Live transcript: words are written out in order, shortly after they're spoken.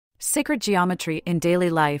Sacred Geometry in Daily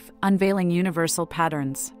Life, Unveiling Universal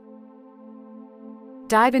Patterns.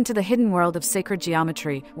 Dive into the hidden world of sacred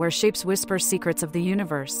geometry, where shapes whisper secrets of the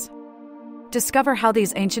universe. Discover how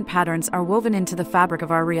these ancient patterns are woven into the fabric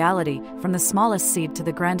of our reality, from the smallest seed to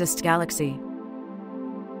the grandest galaxy.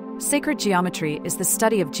 Sacred geometry is the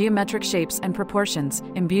study of geometric shapes and proportions,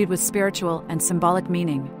 imbued with spiritual and symbolic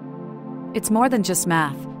meaning. It's more than just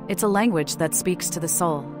math, it's a language that speaks to the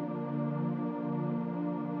soul.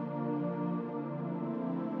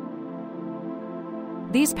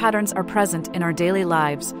 These patterns are present in our daily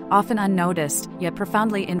lives, often unnoticed, yet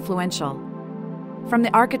profoundly influential. From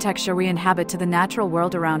the architecture we inhabit to the natural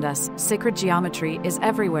world around us, sacred geometry is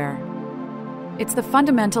everywhere. It's the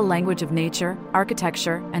fundamental language of nature,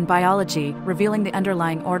 architecture, and biology, revealing the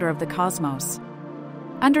underlying order of the cosmos.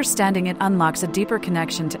 Understanding it unlocks a deeper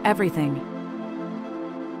connection to everything.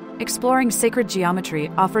 Exploring sacred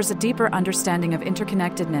geometry offers a deeper understanding of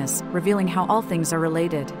interconnectedness, revealing how all things are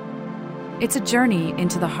related. It's a journey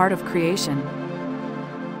into the heart of creation.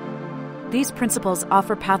 These principles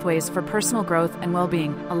offer pathways for personal growth and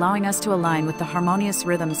well-being, allowing us to align with the harmonious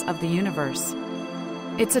rhythms of the universe.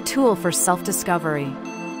 It's a tool for self-discovery.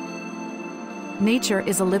 Nature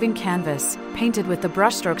is a living canvas, painted with the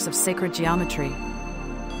brushstrokes of sacred geometry.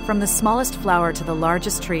 From the smallest flower to the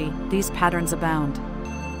largest tree, these patterns abound.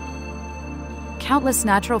 Countless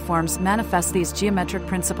natural forms manifest these geometric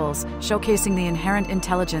principles, showcasing the inherent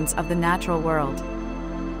intelligence of the natural world.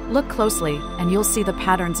 Look closely, and you'll see the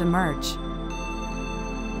patterns emerge.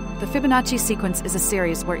 The Fibonacci sequence is a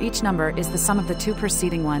series where each number is the sum of the two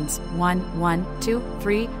preceding ones: 1, 1, 2,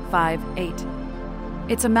 3, 5, 8.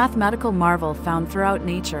 It's a mathematical marvel found throughout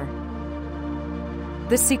nature.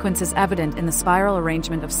 This sequence is evident in the spiral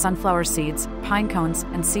arrangement of sunflower seeds, pine cones,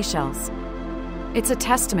 and seashells. It's a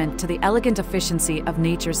testament to the elegant efficiency of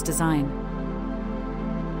nature's design.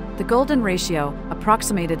 The golden ratio,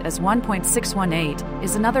 approximated as 1.618,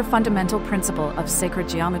 is another fundamental principle of sacred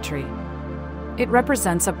geometry. It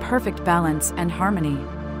represents a perfect balance and harmony.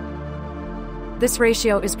 This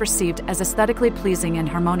ratio is perceived as aesthetically pleasing and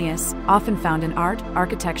harmonious, often found in art,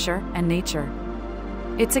 architecture, and nature.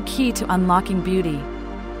 It's a key to unlocking beauty.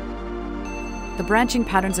 The branching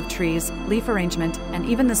patterns of trees, leaf arrangement, and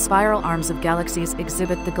even the spiral arms of galaxies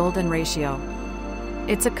exhibit the golden ratio.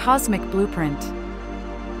 It's a cosmic blueprint.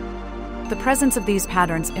 The presence of these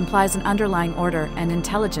patterns implies an underlying order and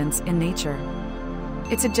intelligence in nature.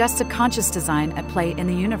 It suggests a conscious design at play in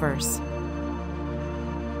the universe.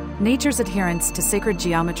 Nature's adherence to sacred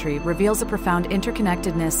geometry reveals a profound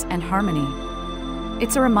interconnectedness and harmony.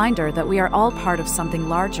 It's a reminder that we are all part of something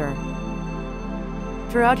larger.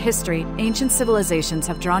 Throughout history, ancient civilizations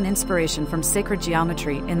have drawn inspiration from sacred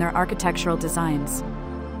geometry in their architectural designs.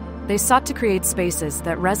 They sought to create spaces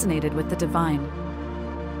that resonated with the divine.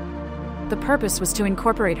 The purpose was to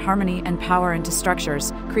incorporate harmony and power into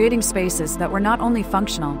structures, creating spaces that were not only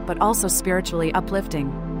functional but also spiritually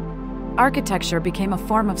uplifting. Architecture became a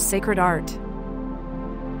form of sacred art.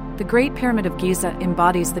 The Great Pyramid of Giza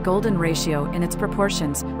embodies the golden ratio in its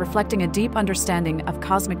proportions, reflecting a deep understanding of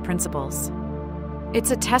cosmic principles. It's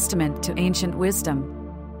a testament to ancient wisdom.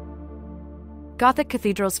 Gothic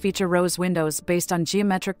cathedrals feature rose windows based on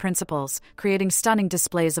geometric principles, creating stunning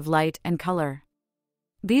displays of light and color.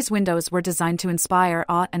 These windows were designed to inspire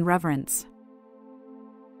awe and reverence.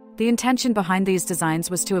 The intention behind these designs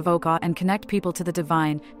was to evoke awe and connect people to the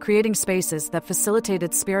divine, creating spaces that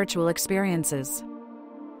facilitated spiritual experiences.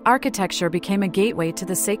 Architecture became a gateway to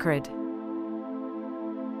the sacred.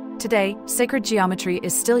 Today, sacred geometry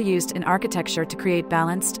is still used in architecture to create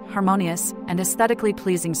balanced, harmonious, and aesthetically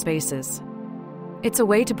pleasing spaces. It's a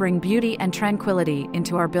way to bring beauty and tranquility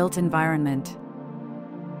into our built environment.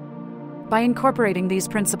 By incorporating these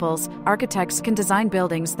principles, architects can design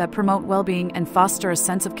buildings that promote well-being and foster a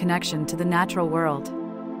sense of connection to the natural world.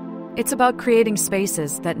 It's about creating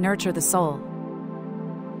spaces that nurture the soul.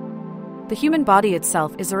 The human body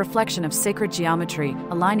itself is a reflection of sacred geometry,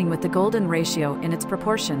 aligning with the golden ratio in its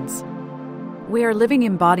proportions. We are living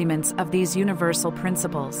embodiments of these universal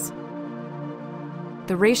principles.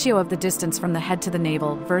 The ratio of the distance from the head to the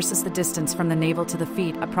navel versus the distance from the navel to the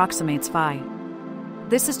feet approximates phi.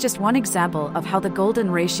 This is just one example of how the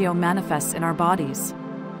golden ratio manifests in our bodies.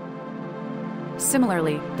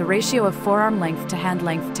 Similarly, the ratio of forearm length to hand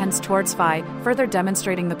length tends towards phi, further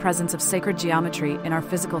demonstrating the presence of sacred geometry in our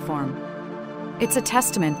physical form. It's a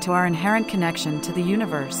testament to our inherent connection to the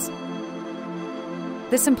universe.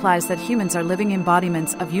 This implies that humans are living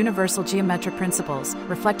embodiments of universal geometric principles,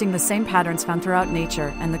 reflecting the same patterns found throughout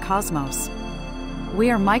nature and the cosmos. We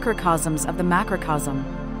are microcosms of the macrocosm.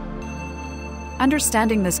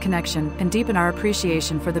 Understanding this connection can deepen our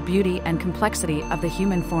appreciation for the beauty and complexity of the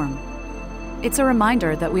human form. It's a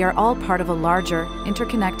reminder that we are all part of a larger,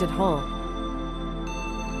 interconnected whole.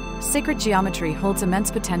 Sacred geometry holds immense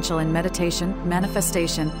potential in meditation,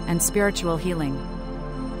 manifestation, and spiritual healing.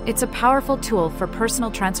 It's a powerful tool for personal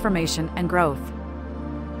transformation and growth.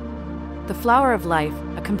 The flower of life,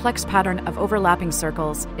 a complex pattern of overlapping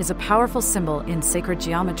circles, is a powerful symbol in sacred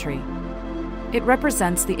geometry. It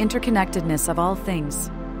represents the interconnectedness of all things.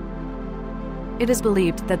 It is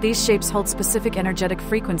believed that these shapes hold specific energetic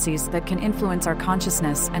frequencies that can influence our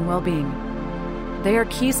consciousness and well-being. They are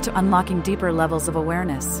keys to unlocking deeper levels of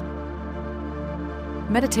awareness.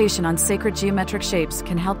 Meditation on sacred geometric shapes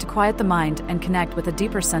can help to quiet the mind and connect with a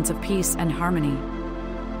deeper sense of peace and harmony.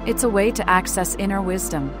 It's a way to access inner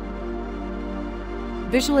wisdom.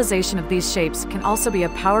 Visualization of these shapes can also be a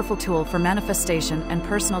powerful tool for manifestation and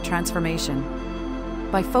personal transformation.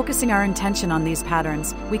 By focusing our intention on these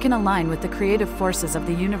patterns, we can align with the creative forces of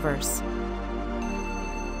the universe.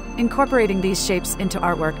 Incorporating these shapes into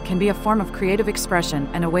artwork can be a form of creative expression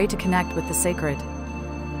and a way to connect with the sacred.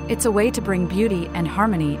 It's a way to bring beauty and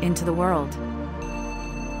harmony into the world.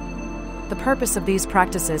 The purpose of these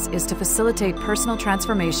practices is to facilitate personal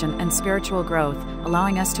transformation and spiritual growth,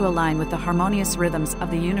 allowing us to align with the harmonious rhythms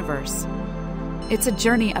of the universe. It's a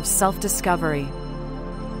journey of self-discovery.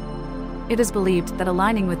 It is believed that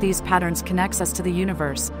aligning with these patterns connects us to the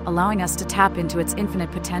universe, allowing us to tap into its infinite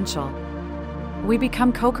potential. We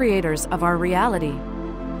become co-creators of our reality.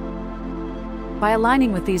 By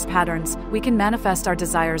aligning with these patterns, we can manifest our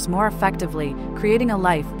desires more effectively, creating a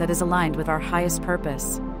life that is aligned with our highest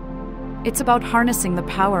purpose. It's about harnessing the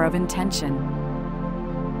power of intention.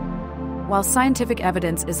 While scientific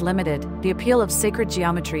evidence is limited, the appeal of sacred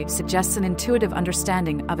geometry suggests an intuitive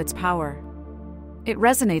understanding of its power. It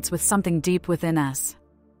resonates with something deep within us.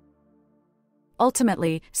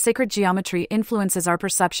 Ultimately, sacred geometry influences our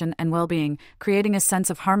perception and well-being, creating a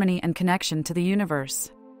sense of harmony and connection to the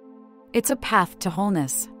universe. It's a path to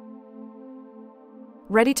wholeness.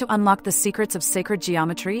 Ready to unlock the secrets of sacred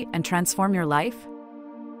geometry and transform your life?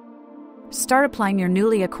 Start applying your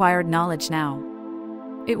newly acquired knowledge now.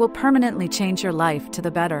 It will permanently change your life to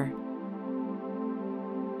the better.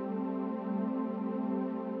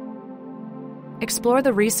 Explore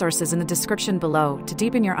the resources in the description below to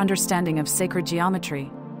deepen your understanding of sacred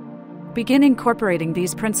geometry. Begin incorporating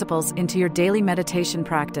these principles into your daily meditation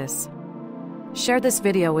practice. Share this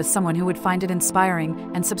video with someone who would find it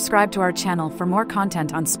inspiring, and subscribe to our channel for more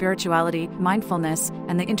content on spirituality, mindfulness,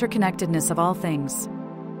 and the interconnectedness of all things.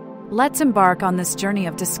 Let's embark on this journey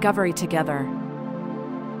of discovery together.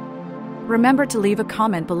 Remember to leave a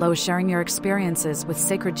comment below sharing your experiences with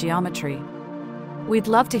sacred geometry. We'd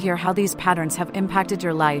love to hear how these patterns have impacted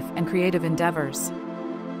your life and creative endeavors.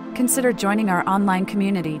 Consider joining our online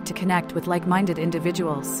community to connect with like-minded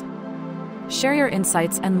individuals. Share your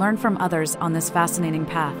insights and learn from others on this fascinating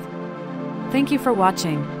path. Thank you for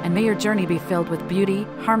watching, and may your journey be filled with beauty,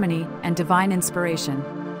 harmony, and divine inspiration.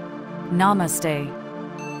 Namaste.